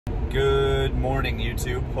morning,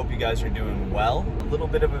 YouTube. Hope you guys are doing well. A little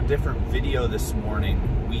bit of a different video this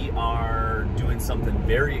morning. We are doing something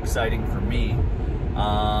very exciting for me.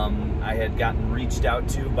 I had gotten reached out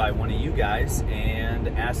to by one of you guys and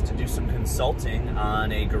asked to do some consulting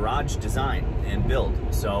on a garage design and build.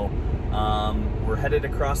 So we're headed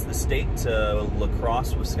across the state to La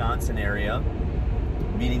Crosse, Wisconsin area,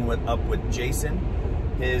 meeting up with Jason.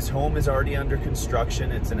 His home is already under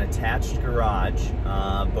construction. It's an attached garage,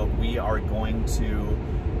 but we are going to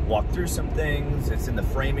walk through some things. It's in the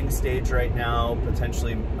framing stage right now,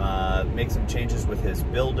 potentially make some changes with his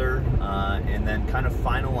builder, and then kind of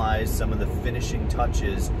finalize some of the finishing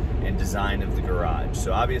touches and design of the garage.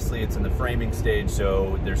 So obviously it's in the framing stage,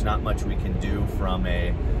 so there's not much we can do from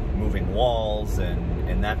a moving walls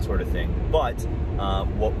and that sort of thing. But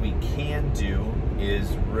what we can do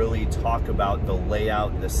is really talk about the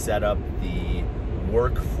layout, the setup, the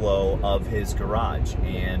workflow of his garage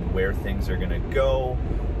and where things are going to go,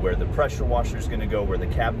 where the pressure washer is going to go, where the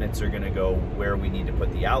cabinets are going to go, where we need to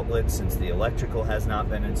put the outlets since the electrical has not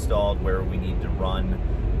been installed, where we need to run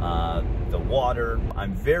the water.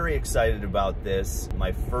 I'm very excited about this.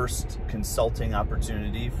 My first consulting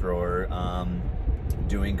opportunity for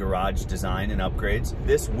doing garage design and upgrades.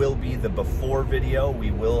 This will be the before video.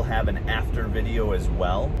 We will have an after video as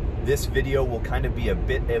well. This video will kind of be a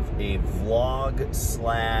bit of a vlog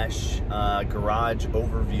slash garage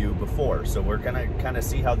overview before. So we're gonna kind of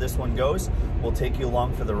see how this one goes. We'll take you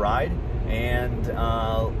along for the ride, and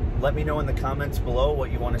let me know in the comments below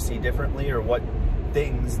what you want to see differently or what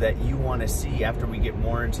things that you want to see after we get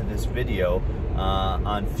more into this video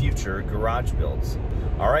on future garage builds.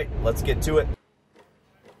 All right, let's get to it.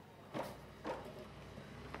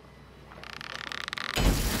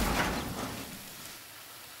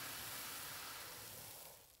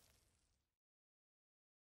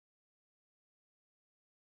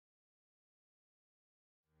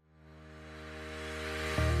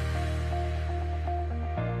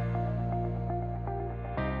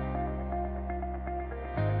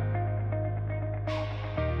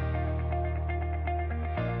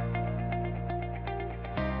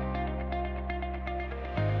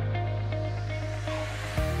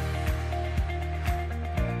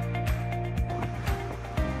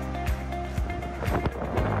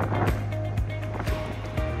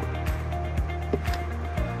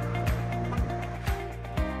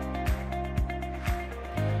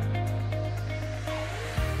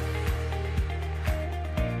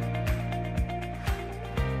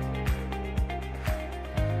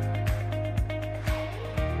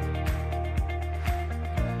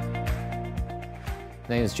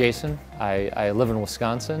 My name is Jason. I live in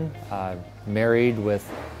Wisconsin, married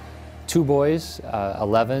with two boys,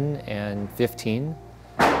 11 and 15.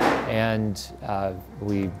 And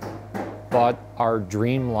we bought our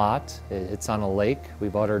dream lot. It's on a lake. We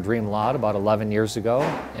bought our dream lot about 11 years ago,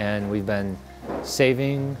 and we've been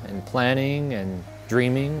saving and planning and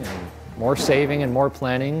dreaming and more saving and more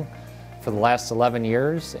planning for the last 11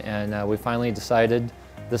 years. And we finally decided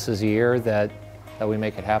this is a year that we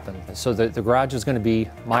make it happen. So the garage is going to be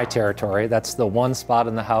my territory. That's the one spot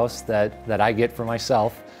in the house that I get for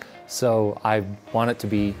myself. So I want it to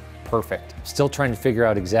be perfect. Still trying to figure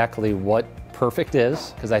out exactly what perfect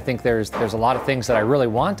is, because I think there's a lot of things that I really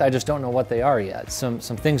want. I just don't know what they are yet. Some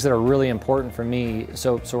things that are really important for me.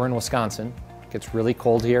 So we're in Wisconsin. It gets really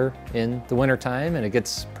cold here in the wintertime, and it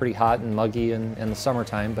gets pretty hot and muggy in the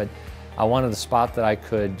summertime. But I wanted a spot that I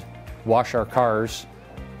could wash our cars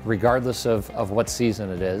regardless of what season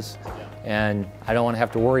it is. And I don't want to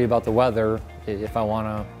have to worry about the weather if I want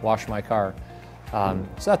to wash my car. So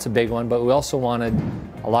that's a big one, but we also wanted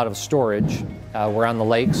a lot of storage. We're on the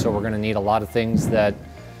lake, so we're going to need a lot of things that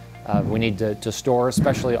we need to store,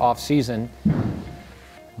 especially off-season.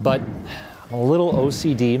 But I'm a little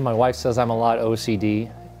OCD. My wife says I'm a lot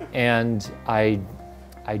OCD, and I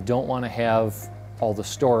don't want to have all the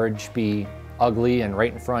storage be ugly and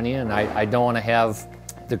right in front of you, and I don't want to have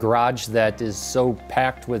the garage that is so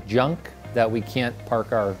packed with junk that we can't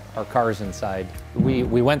park our cars inside. We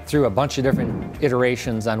went through a bunch of different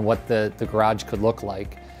iterations on what the garage could look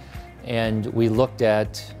like. And we looked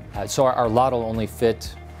at, so our lot will only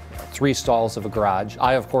fit 3 stalls of a garage.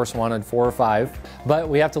 I, of course, wanted 4 or 5, but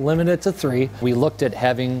we have to limit it to 3. We looked at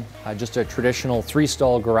having just a traditional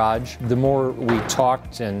 3-stall garage. The more we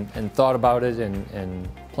talked and thought about it and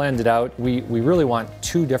planned it out, we really want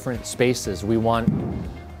 2 different spaces. We want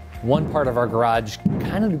one part of our garage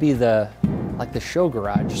kind of to be like the show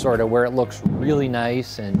garage, sort of, where it looks really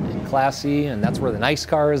nice and classy, and that's where the nice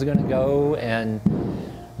car is going to go. And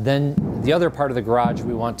then the other part of the garage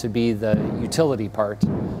we want to be the utility part,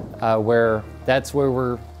 where that's where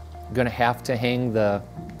we're going to have to hang the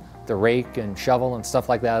rake and shovel and stuff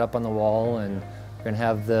like that up on the wall, and we're going to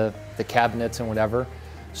have the cabinets and whatever.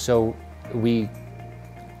 So we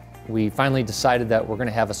finally decided that we're going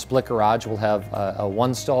to have a split garage. We'll have a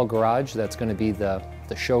one-stall garage that's going to be the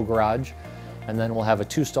show garage, and then we'll have a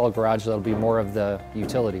two-stall garage that'll be more of the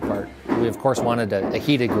utility part. We of course wanted a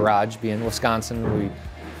heated garage. Being Wisconsin,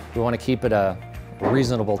 we want to keep it a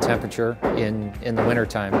reasonable temperature in the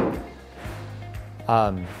wintertime.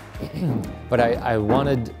 But I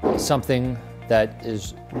wanted something that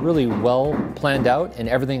is really well planned out and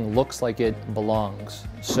everything looks like it belongs.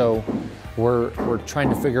 So we're trying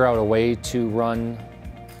to figure out a way to run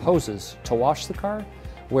hoses to wash the car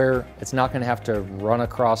where it's not going to have to run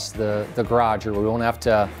across the garage, or we won't have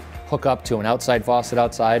to hook up to an outside faucet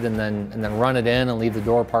outside and then run it in and leave the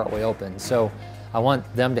door partway open. So I want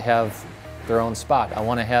them to have their own spot. I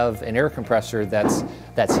want to have an air compressor that's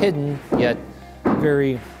hidden yet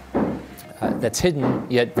very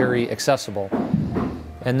accessible.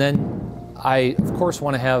 And then I of course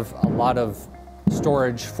want to have a lot of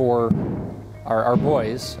storage for our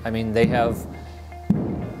boys. I mean, they have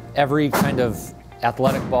every kind of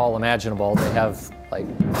athletic ball imaginable. They have like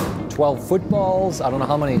 12 footballs, I don't know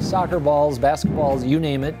how many soccer balls, basketballs, you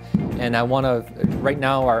name it. And I want to, right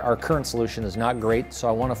now our current solution is not great, so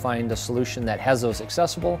I want to find a solution that has those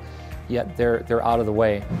accessible, yet they're out of the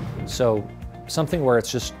way. So something where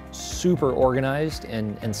it's just super organized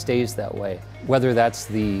and stays that way. Whether that's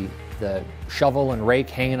the shovel and rake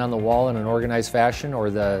hanging on the wall in an organized fashion, or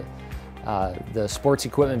the sports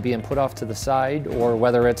equipment being put off to the side, or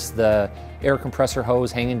whether it's the air compressor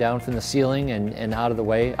hose hanging down from the ceiling and out of the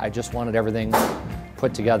way. I just wanted everything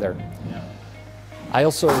put together. Yeah. I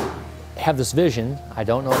also have this vision. I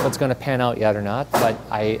don't know if it's going to pan out yet or not, but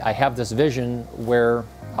I have this vision where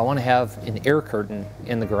I want to have an air curtain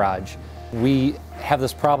in the garage. We have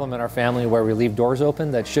this problem in our family where we leave doors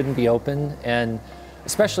open that shouldn't be open, and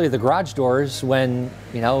especially the garage doors when,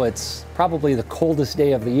 you know, it's probably the coldest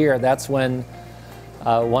day of the year. That's when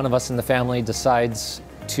one of us in the family decides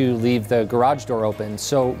to leave the garage door open.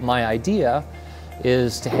 So my idea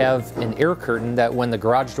is to have an air curtain that when the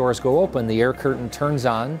garage doors go open, the air curtain turns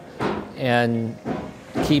on and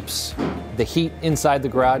keeps the heat inside the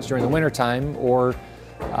garage during the wintertime, or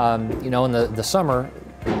you know, in the summer,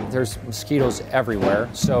 there's mosquitoes everywhere.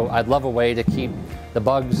 So I'd love a way to keep the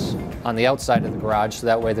bugs on the outside of the garage, so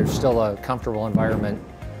that way there's still a comfortable environment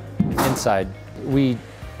inside. We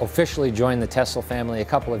officially joined the Tesla family a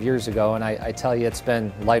couple of years ago, and I tell you, it's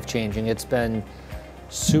been life-changing. It's been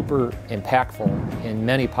super impactful in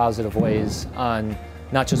many positive ways on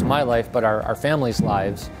not just my life, but our family's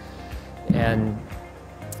lives. And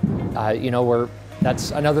you know,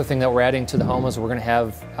 that's another thing that we're adding to the home, is we're going to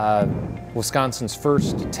have Wisconsin's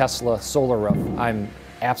first Tesla solar roof. I'm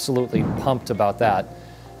absolutely pumped about that.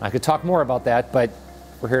 I could talk more about that, but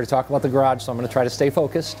we're here to talk about the garage, so I'm going to try to stay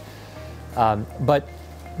focused. But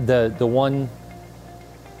the one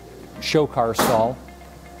show car stall,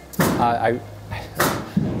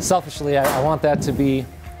 selfishly, I want that to be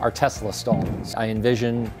our Tesla stall. I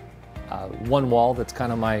envision one wall that's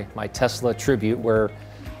kind of my Tesla tribute, where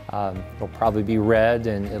it'll probably be red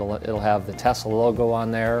and it'll have the Tesla logo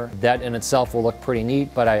on there. That in itself will look pretty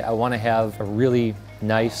neat, but I want to have a really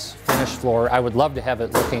nice finished floor. I would love to have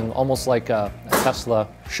it looking almost like a Tesla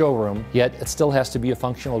showroom, yet it still has to be a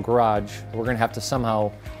functional garage. We're going to have to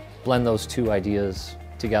somehow blend those two ideas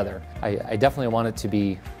together. I definitely want it to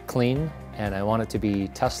be clean, and I want it to be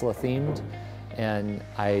Tesla themed, and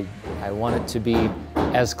I want it to be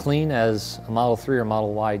as clean as a Model 3 or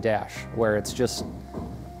Model Y dash, where it's just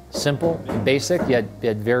simple and basic, yet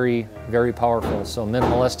very, very powerful. So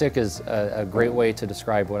minimalistic is a great way to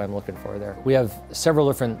describe what I'm looking for there. We have several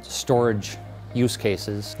different storage use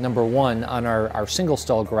cases. Number one, on our single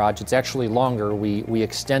stall garage, it's actually longer. We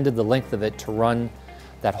extended the length of it to run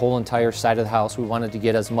that whole entire side of the house. We wanted to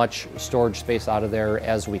get as much storage space out of there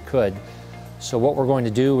as we could. So what we're going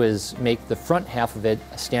to do is make the front half of it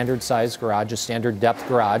a standard size garage, a standard depth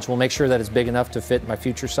garage. We'll make sure that it's big enough to fit my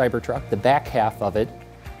future Cybertruck. The back half of it,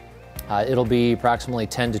 it'll be approximately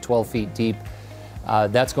 10 to 12 feet deep.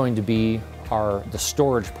 That's going to be the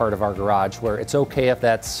storage part of our garage, where it's okay if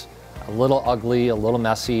that's a little ugly, a little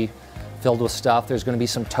messy, filled with stuff. There's going to be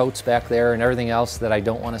some totes back there and everything else that I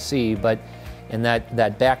don't want to see. But in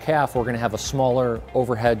that back half, we're going to have a smaller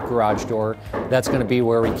overhead garage door. That's going to be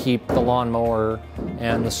where we keep the lawnmower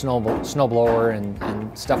and the snow blower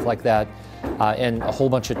and stuff like that, and a whole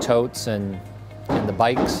bunch of totes and the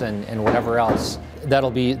bikes and whatever else.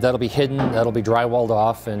 That'll be hidden, that'll be drywalled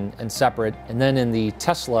off and separate. And then in the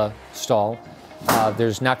Tesla stall,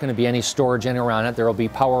 There's not going to be any storage anywhere around it. There will be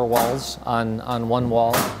power walls on one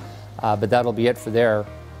wall, but that'll be it for there.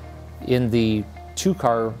 In the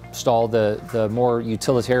 2-car stall, the more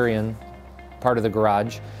utilitarian part of the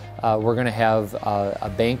garage, we're going to have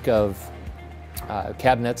a bank of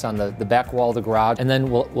cabinets on the back wall of the garage, and then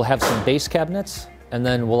we'll have some base cabinets, and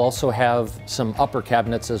then we'll also have some upper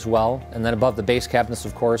cabinets as well. And then above the base cabinets,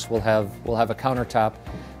 of course, we'll have a countertop,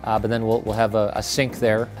 but then we'll have a sink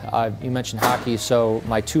there. You mentioned hockey, so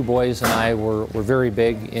my 2 boys and I were very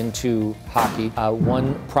big into hockey.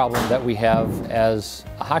 One problem that we have as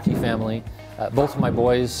a hockey family, both of my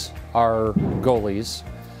boys are goalies,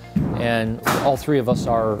 and all 3 of us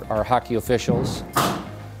are hockey officials.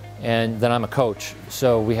 And then I'm a coach,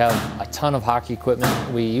 so we have a ton of hockey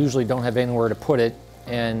equipment. We usually don't have anywhere to put it,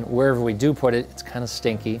 and wherever we do put it, it's kind of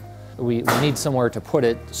stinky. We need somewhere to put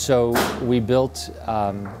it, so we built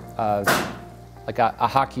like a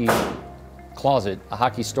hockey closet, a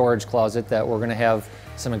hockey storage closet that we're going to have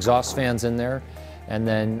some exhaust fans in there, and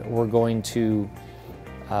then we're going to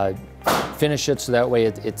finish it so that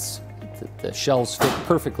way the shelves fit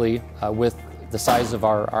perfectly with the size of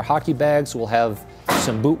our hockey bags. We'll have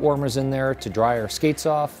some boot warmers in there to dry our skates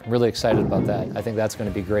off. I'm really excited about that. I think that's going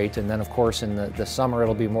to be great. And then of course in the summer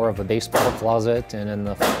it'll be more of a baseball closet, and in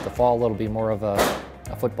the fall it'll be more of a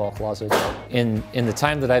football closet. In the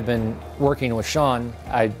time that I've been working with Sean,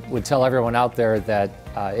 I would tell everyone out there that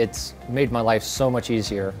it's made my life so much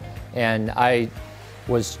easier. And I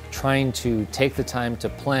was trying to take the time to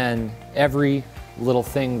plan every little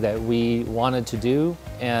thing that we wanted to do,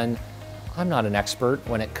 and I'm not an expert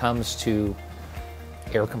when it comes to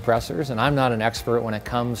air compressors, and I'm not an expert when it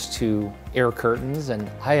comes to air curtains, and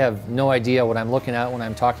I have no idea what I'm looking at when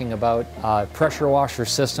I'm talking about pressure washer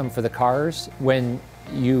system for the cars. When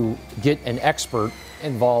you get an expert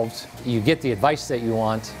involved, you get the advice that you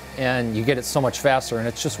want, and you get it so much faster, and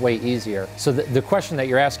it's just way easier. So the question that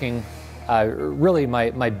you're asking, really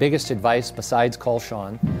my biggest advice, besides call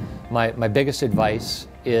Sean, my biggest advice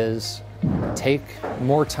is take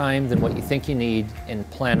more time than what you think you need and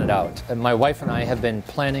plan it out. And my wife and I have been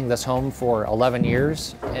planning this home for 11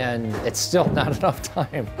 years, and it's still not enough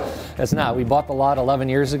time. It's not. We bought the lot 11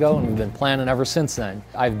 years ago, and we've been planning ever since then.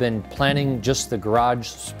 I've been planning just the garage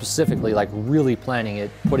specifically, like really planning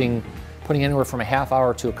it, putting anywhere from a half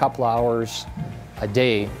hour to a couple hours a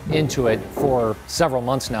day into it for several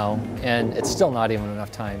months now, and it's still not even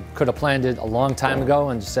enough time. Could have planned it a long time ago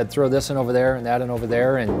and just said throw this in over there and that in over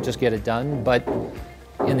there and just get it done, but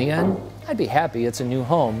in the end I'd be happy. It's a new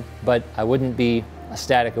home, but I wouldn't be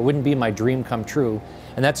ecstatic. It wouldn't be my dream come true,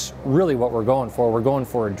 and that's really what we're going for. We're going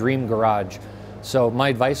for a dream garage. So my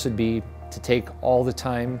advice would be to take all the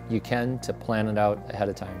time you can to plan it out ahead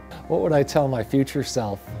of time. What would I tell my future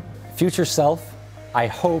self? Future self, I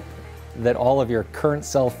hope that all of your current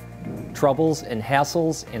self troubles and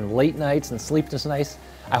hassles and late nights and sleepless nights,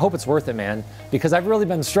 I hope it's worth it, man, because I've really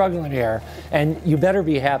been struggling here, and you better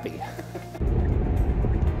be happy.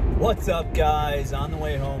 What's up, guys? On the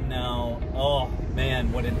way home now. Oh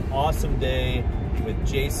man, what an awesome day with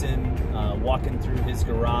Jason, walking through his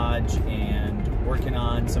garage and working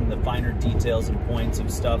on some of the finer details and points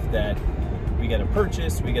of stuff that we got to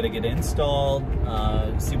purchase, we got to get installed,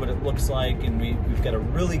 see what it looks like, and we've got a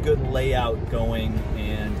really good layout going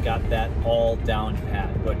and got that all down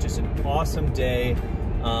pat. But just an awesome day.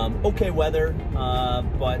 Okay weather,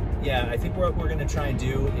 but yeah, I think what we're going to try and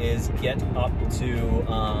do is get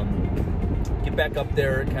back up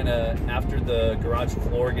there kind of after the garage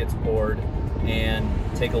floor gets poured and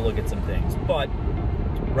take a look at some things. But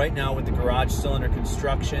right now, with the garage still under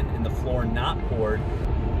construction and the floor not poured,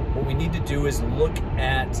 what we need to do is look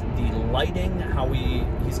at the lighting, how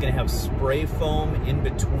he's going to have spray foam in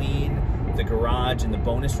between the garage and the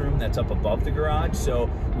bonus room that's up above the garage. So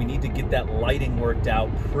we need to get that lighting worked out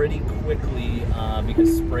pretty quickly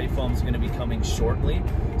because spray foam is going to be coming shortly.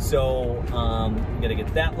 So we got to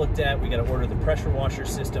get that looked at. We got to order the pressure washer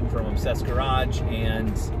system from Obsessed Garage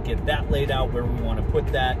and get that laid out where we want to put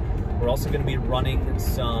that. We're also going to be running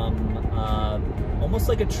some almost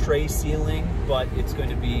like a tray ceiling, but it's going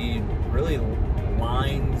to be really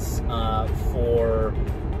lines for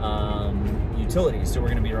utilities. So we're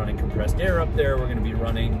going to be running compressed air up there. We're going to be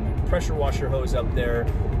running pressure washer hose up there.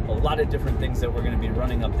 A lot of different things that we're going to be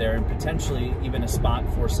running up there, and potentially even a spot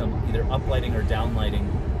for some either uplighting or downlighting,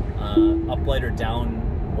 uplight or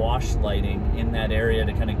down wash lighting in that area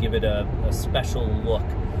to kind of give it a special look.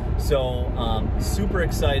 So super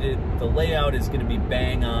excited. The layout is going to be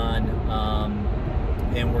bang on,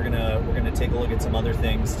 and we're gonna take a look at some other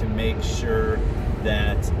things to make sure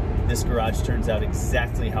that this garage turns out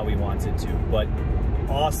exactly how we want it to. But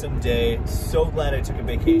awesome day. So glad I took a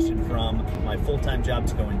vacation from my full-time job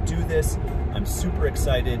to go and do this. I'm super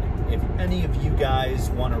excited. If any of you guys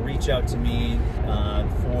want to reach out to me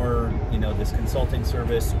for this consulting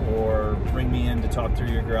service, or bring me in to talk through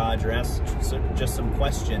your garage, or ask just some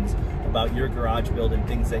questions about your garage build and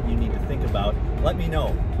things that you need to think about, let me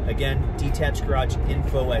know. Again,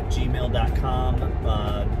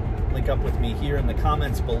 detachedgarageinfo@gmail.com. Link up with me here in the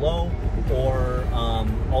comments below, or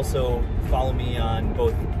also follow me on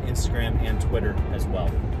both Instagram and Twitter as well.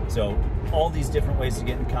 So all these different ways to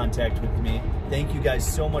get in contact with me. Thank you guys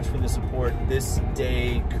so much for the support. This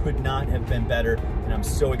day could not have been better, and I'm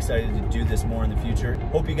so excited to do this more in the future.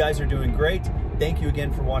 Hope you guys are doing great. Thank you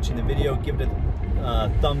again for watching the video. Give it a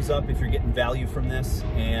thumbs up if you're getting value from this,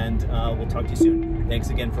 and we'll talk to you soon. Thanks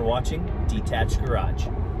again for watching Detached Garage.